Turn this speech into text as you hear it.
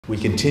We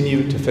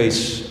continue to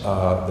face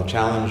the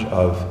challenge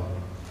of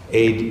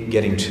aid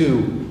getting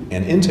to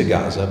and into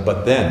Gaza,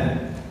 but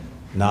then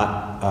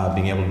not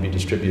being able to be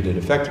distributed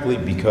effectively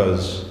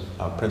because,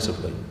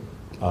 principally,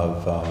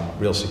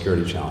 of real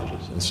security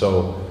challenges. And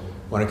so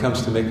when it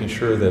comes to making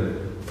sure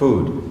that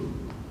food,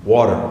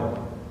 water,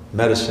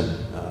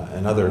 medicine,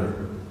 and other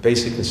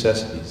basic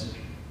necessities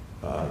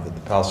that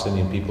the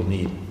Palestinian people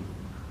need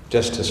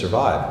just to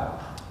survive,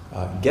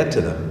 get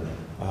to them,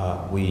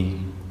 we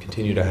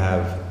continue to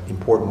have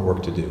important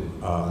work to do.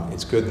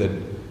 It's good that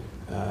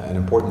and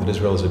important that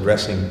Israel is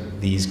addressing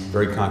these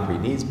very concrete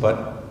needs,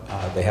 but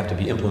they have to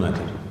be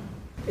implemented.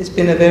 It's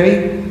been a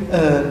very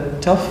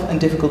tough and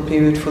difficult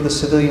period for the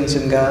civilians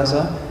in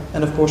Gaza,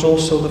 and of course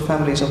also the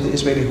families of the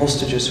Israeli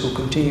hostages who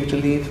continue to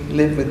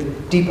live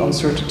with deep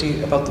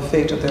uncertainty about the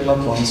fate of their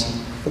loved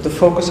ones. But the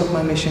focus of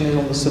my mission is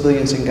on the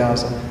civilians in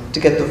Gaza, to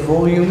get the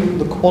volume,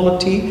 the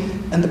quality,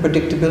 and the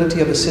predictability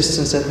of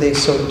assistance that they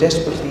so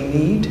desperately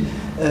need,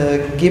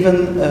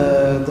 given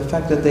the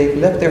fact that they've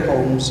left their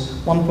homes.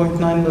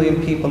 1.9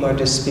 million people are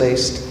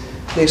displaced.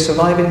 They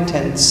survive in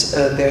tents.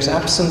 There's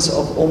absence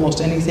of almost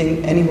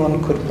anything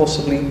anyone could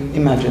possibly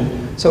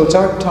imagine. So it's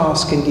our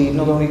task indeed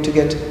not only to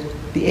get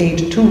the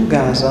aid to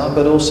Gaza,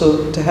 but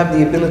also to have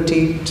the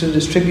ability to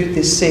distribute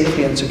this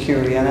safely and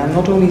securely. And I'm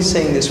not only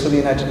saying this for the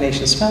United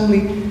Nations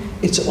family,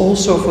 it's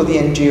also for the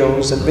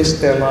NGOs that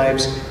risk their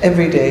lives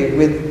every day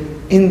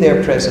in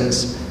their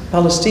presence,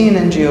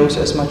 Palestinian NGOs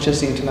as much as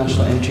the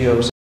international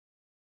NGOs.